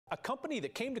company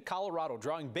that came to Colorado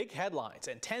drawing big headlines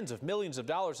and tens of millions of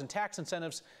dollars in tax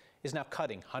incentives is now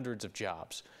cutting hundreds of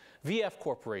jobs. VF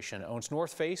Corporation owns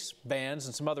North Face, Vans,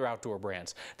 and some other outdoor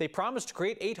brands. They promised to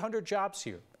create 800 jobs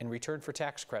here in return for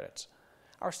tax credits.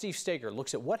 Our Steve Steger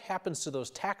looks at what happens to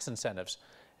those tax incentives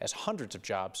as hundreds of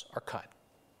jobs are cut.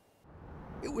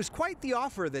 It was quite the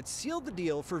offer that sealed the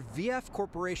deal for VF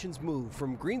Corporation's move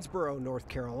from Greensboro, North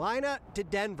Carolina to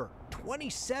Denver.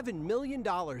 $27 million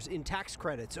in tax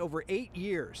credits over 8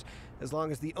 years, as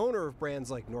long as the owner of brands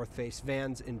like North Face,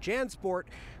 Vans, and JanSport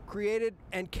created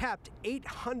and kept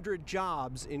 800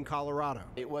 jobs in Colorado.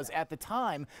 It was, at the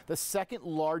time, the second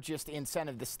largest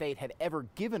incentive the state had ever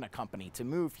given a company to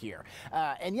move here.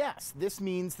 And yes, this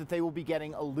means that they will be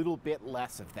getting a little bit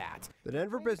less of that. The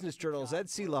Denver Business Journal's Ed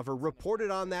Seelover reported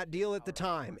on that deal at the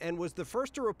time and was the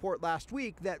first to report last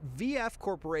week that VF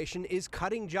Corporation is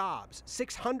cutting jobs,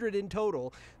 600 in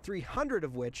total, 300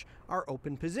 of which are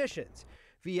open positions.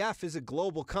 VF is a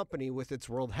global company with its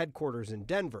world headquarters in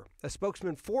Denver. A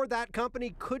spokesman for that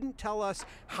company couldn't tell us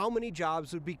how many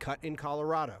jobs would be cut in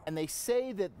Colorado. And they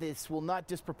say that this will not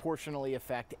disproportionately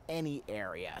affect any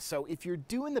area. So if you're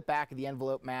doing the back of the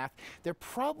envelope math, they're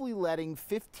probably letting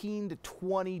 15 to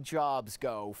 20 jobs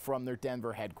go from their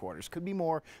Denver headquarters. Could be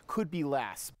more, could be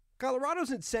less. Colorado's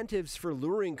incentives for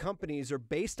luring companies are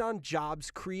based on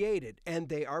jobs created, and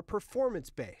they are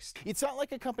performance-based. It's not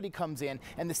like a company comes in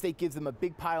and the state gives them a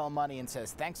big pile of money and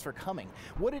says, thanks for coming.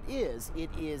 What it is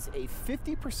a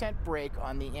 50% break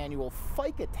on the annual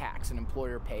FICA tax an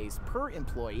employer pays per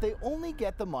employee. They only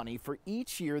get the money for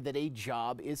each year that a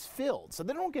job is filled. So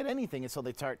they don't get anything until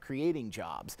they start creating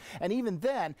jobs. And even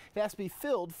then, it has to be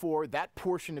filled for that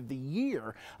portion of the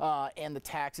year, and the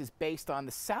tax is based on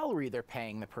the salary they're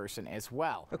paying the person as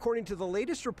well. According to the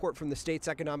latest report from the state's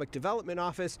Economic Development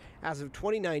Office, as of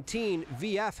 2019,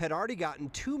 VF had already gotten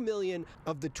 $2 million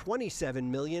of the $27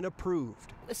 million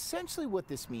approved. Essentially what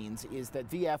this means is that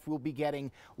VF will be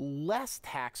getting less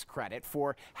tax credit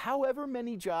for however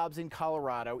many jobs in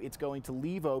Colorado it's going to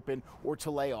leave open or to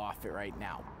lay off right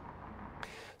now.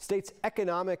 State's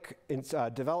Economic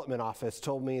Development Office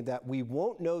told me that we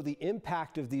won't know the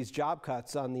impact of these job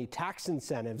cuts on the tax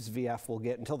incentives VF will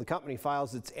get until the company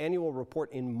files its annual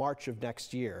report in March of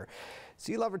next year.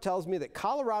 Seelover tells me that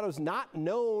Colorado's not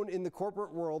known in the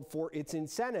corporate world for its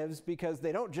incentives because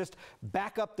they don't just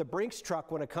back up the Brinks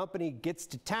truck when a company gets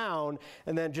to town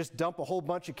and then just dump a whole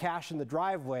bunch of cash in the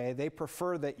driveway. They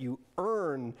prefer that you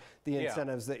earn the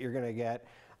incentives that you're going to get,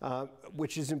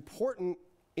 which is important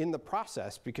in the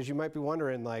process, because you might be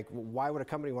wondering, like, why would a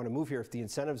company want to move here if the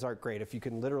incentives aren't great, if you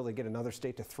can literally get another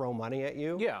state to throw money at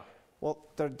you? Yeah. Well,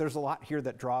 there's a lot here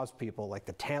that draws people, like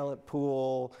the talent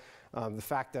pool, the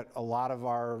fact that a lot of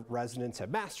our residents have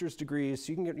master's degrees,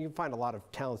 so you can find a lot of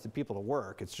talented people to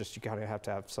work. It's just you kind of have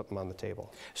to have something on the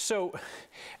table. So,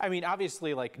 I mean,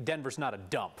 obviously, like, Denver's not a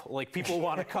dump. Like, people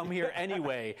want to come here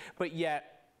anyway, but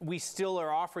yet we still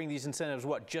are offering these incentives,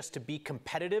 what, just to be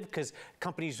competitive because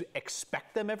companies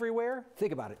expect them everywhere?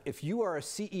 Think about it. If you are a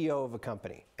CEO of a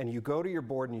company and you go to your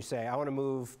board and you say, I want to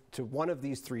move to one of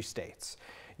these 3 states,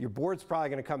 your board's probably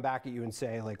going to come back at you and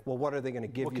say, like, well, what are they going to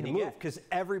give you to move? Because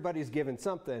everybody's given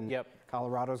something. Yep.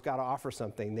 Colorado's got to offer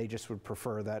something. They just would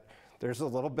prefer that there's a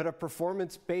little bit of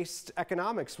performance-based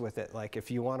economics with it. Like, if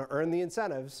you want to earn the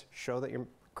incentives, show that you're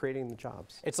creating the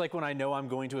jobs. It's like when I know I'm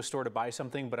going to a store to buy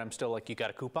something, but I'm still like, you got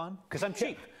a coupon? Because I'm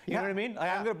cheap. You know what I mean?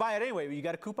 I'm going to buy it anyway, but you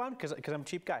got a coupon? Because I'm a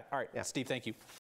cheap guy. All right, Steve, thank you.